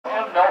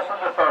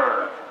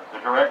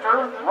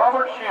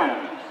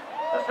Shoes.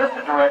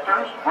 Assistant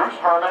Directors, Bruce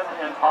Herman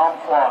and Tom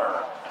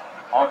Slaughter.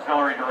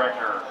 Auxiliary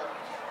Director,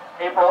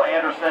 April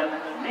Anderson,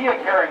 Nia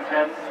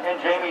Carrington,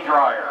 and Jamie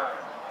Dreyer.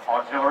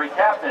 Auxiliary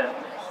Captains,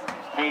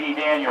 Katie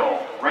Daniel,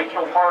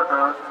 Rachel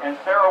Parker, and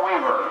Sarah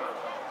Weaver.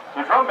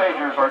 The drum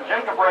majors are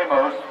Jacob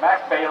Ramos,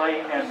 Mac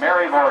Bailey, and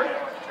Mary Vargas.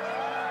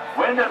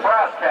 Wind and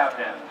brass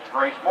captains,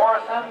 Grace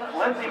Morrison,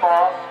 Lindsay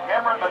Moss,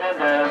 Cameron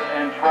Menendez,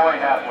 and Troy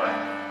Hatlin.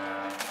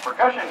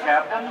 Percussion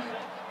captains,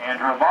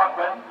 Andrew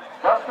Bachman,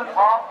 Dustin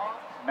Pop,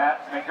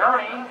 Matt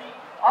McGurney,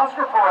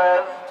 Oscar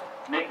Perez,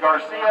 Nick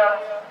Garcia,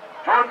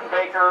 Jordan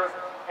Baker,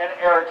 and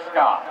Eric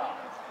Scott.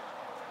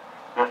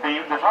 The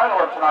title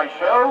of tonight's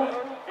show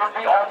is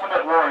The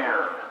Ultimate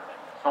Warrior.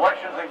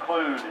 Selections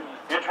include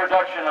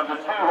introduction of the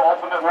two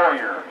Ultimate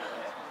Warriors,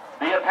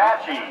 the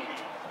Apache,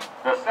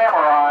 the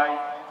Samurai,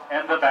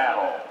 and the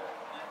Battle.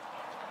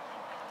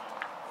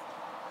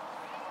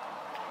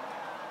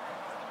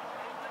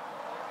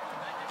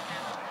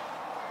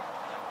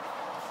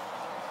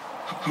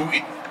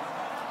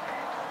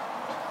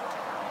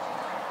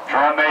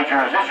 Drum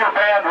majors, is your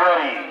band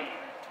ready?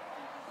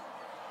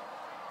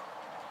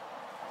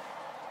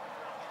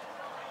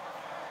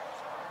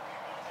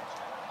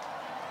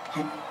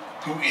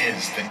 Who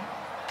is the...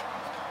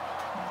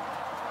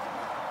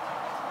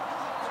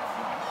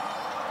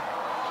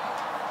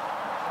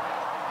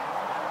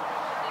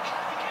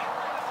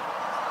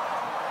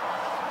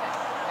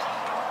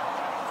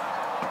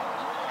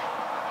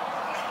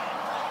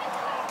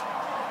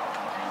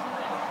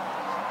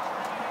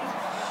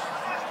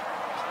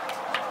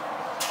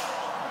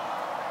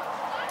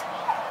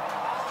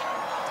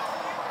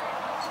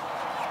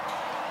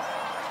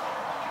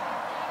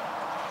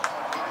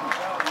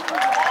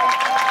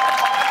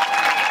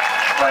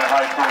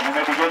 High School, you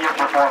may begin your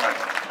performance.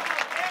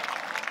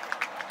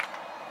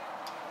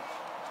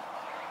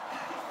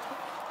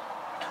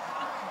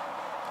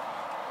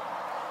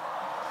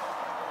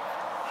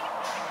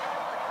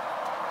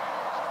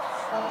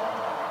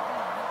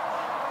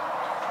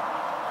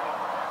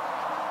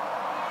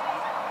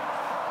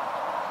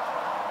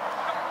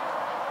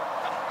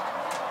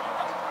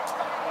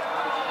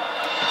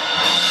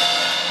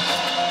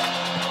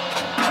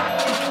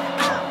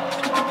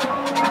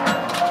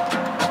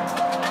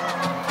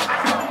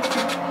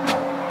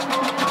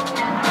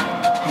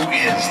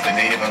 The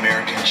Native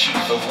American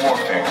chief of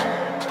warfare,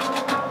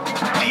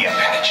 the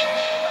Apache.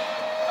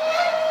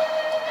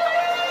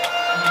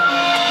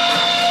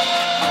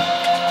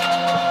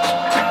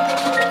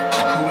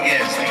 Who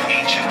is the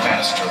ancient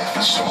master of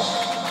the sword,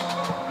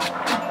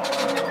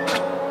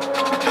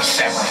 the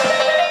samurai?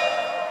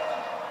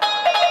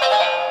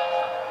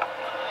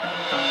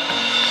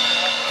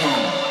 Who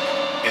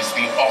is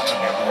the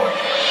ultimate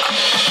warrior?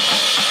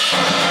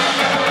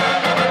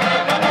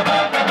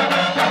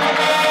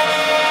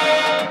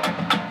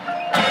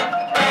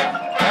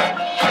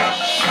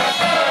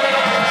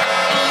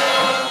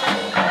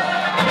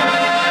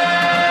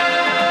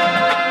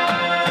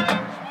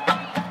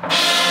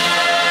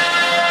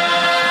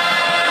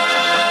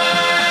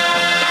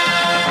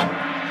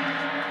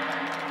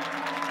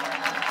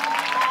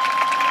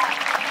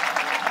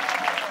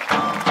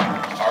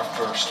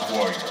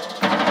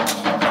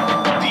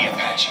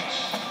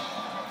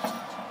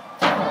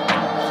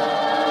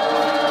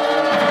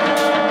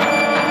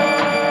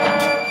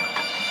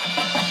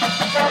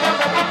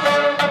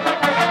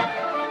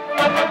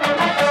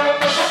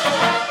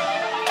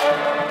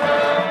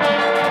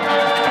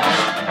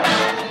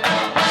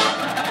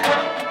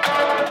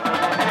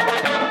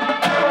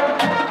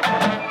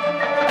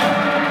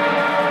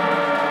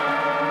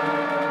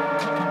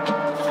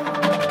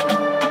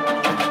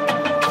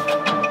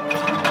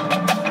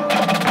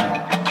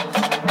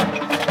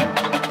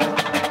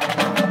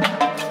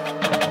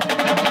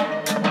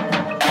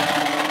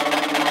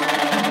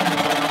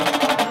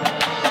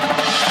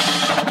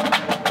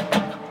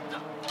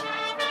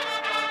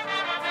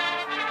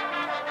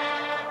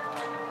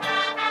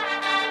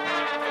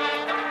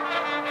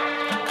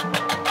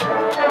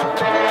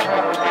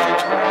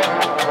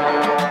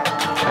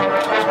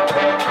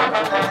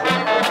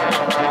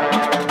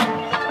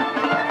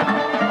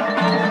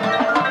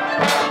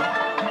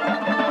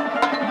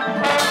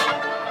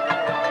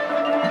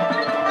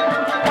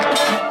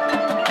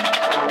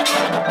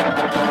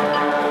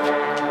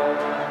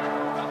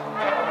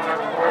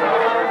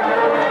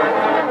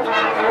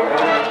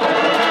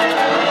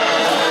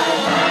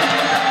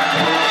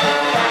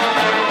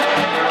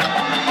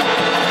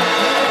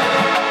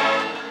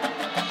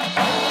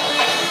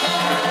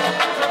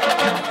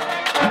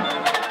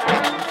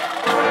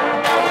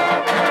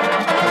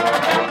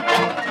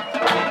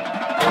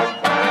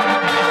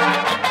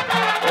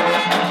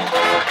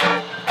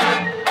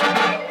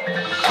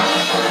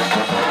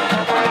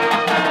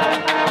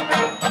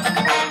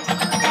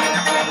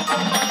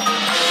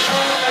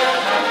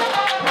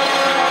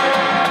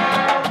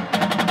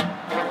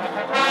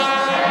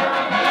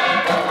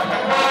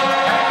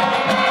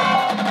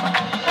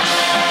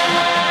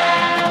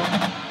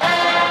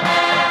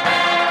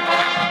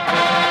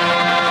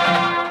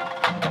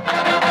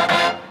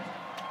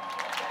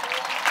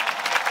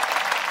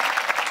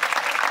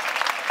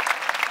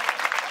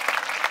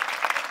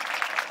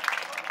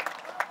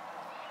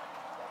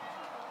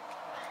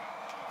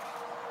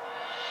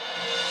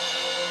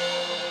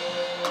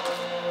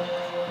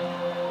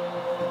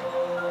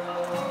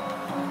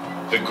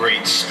 The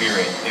Great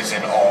Spirit is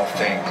in all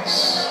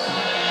things.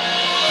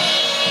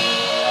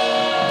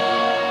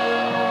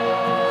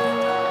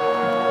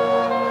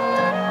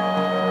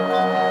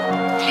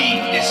 He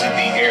is in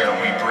the air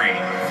we breathe.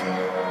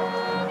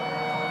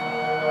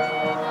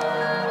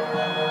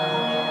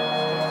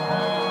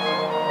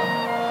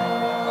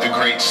 The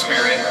Great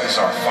Spirit is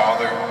our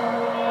Father,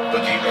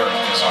 but the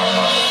earth is our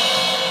mother.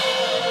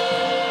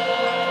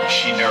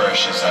 She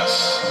nourishes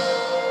us.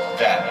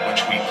 That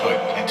which we put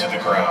into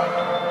the ground,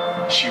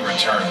 she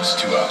returns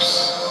to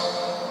us.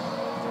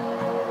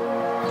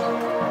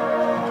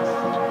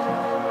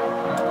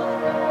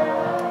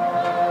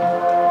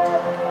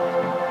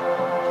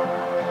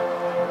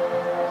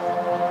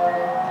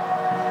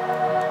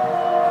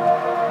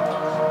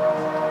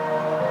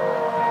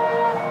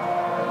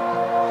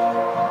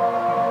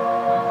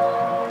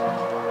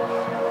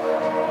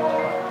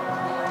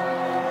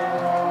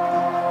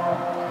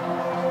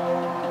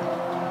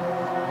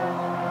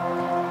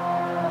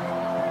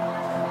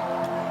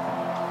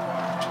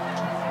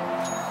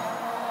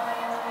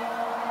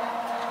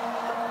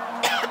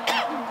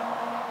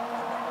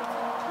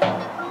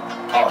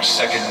 Our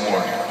second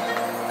warrior,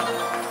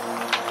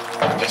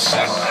 the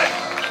samurai.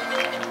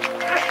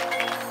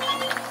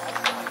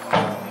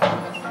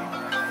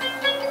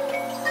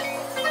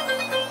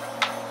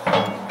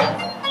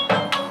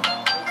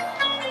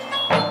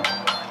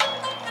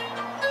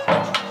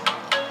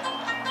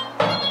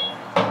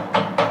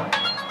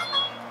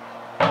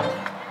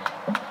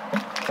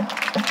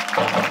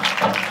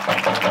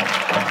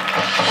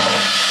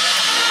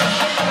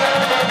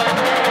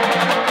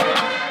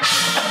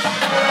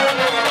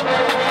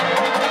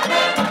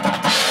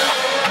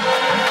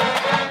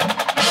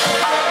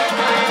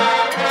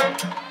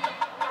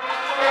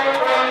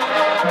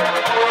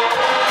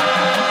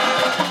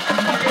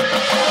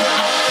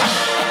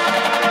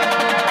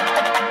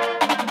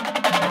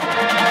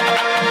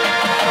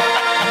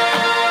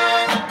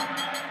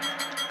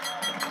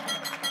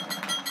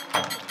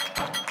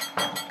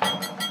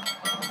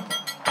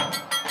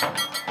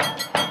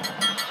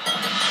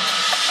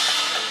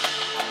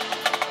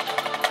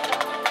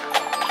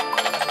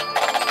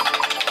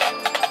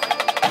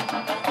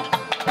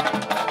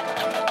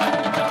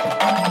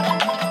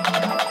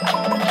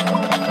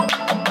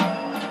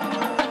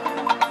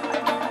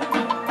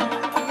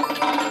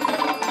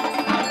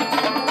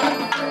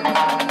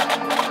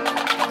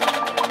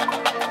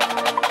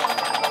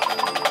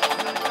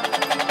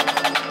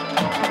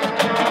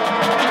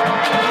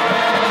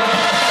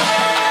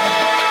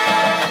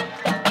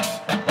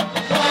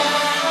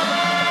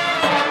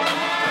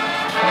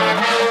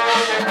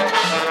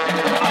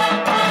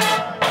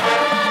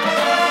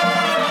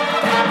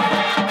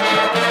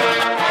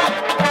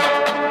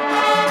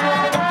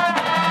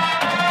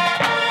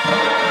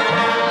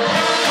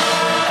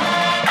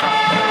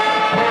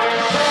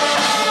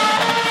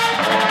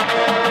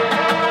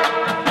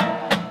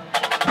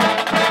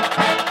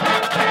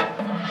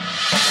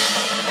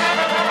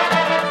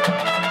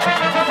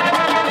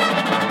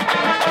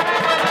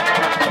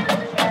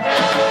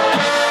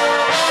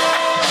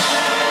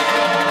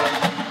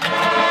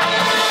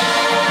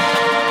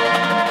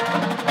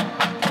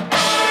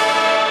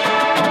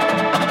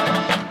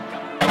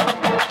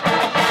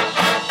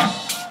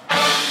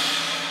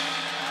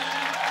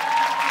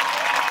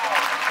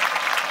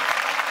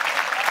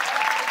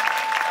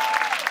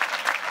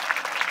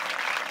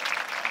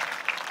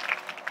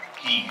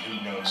 He who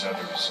knows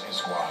others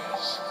is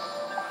wise.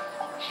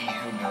 He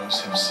who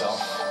knows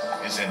himself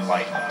is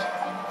enlightened.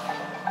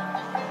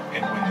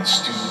 And when the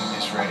student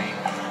is ready,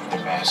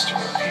 the master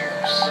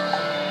appears.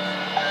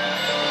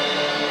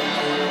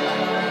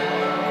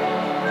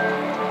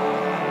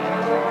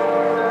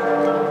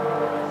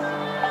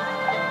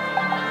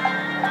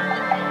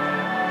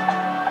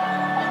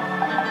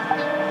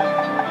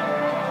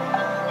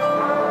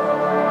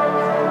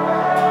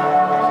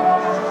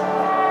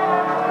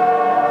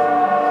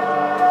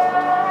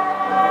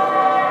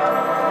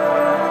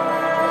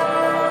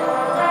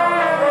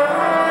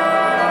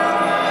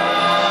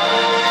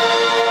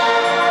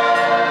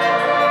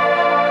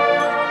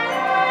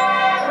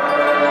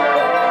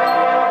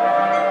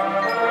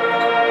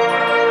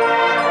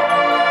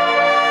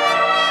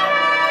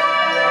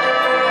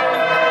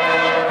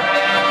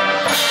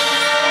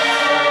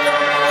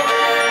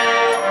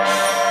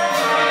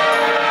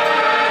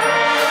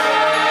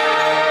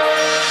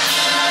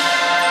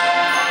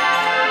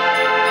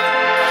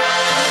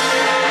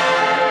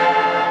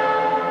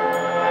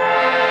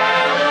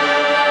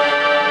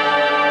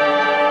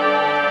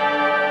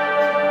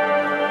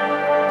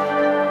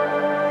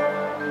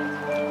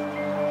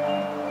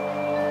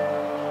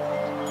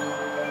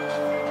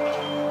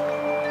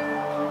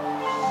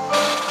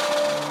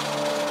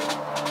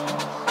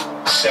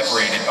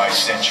 Separated by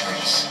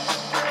centuries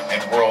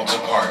and worlds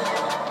apart,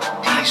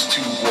 these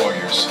two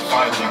warriors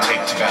finally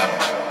take to battle,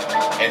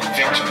 and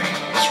victory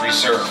is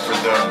reserved for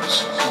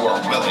those who are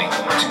willing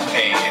to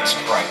pay its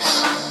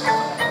price.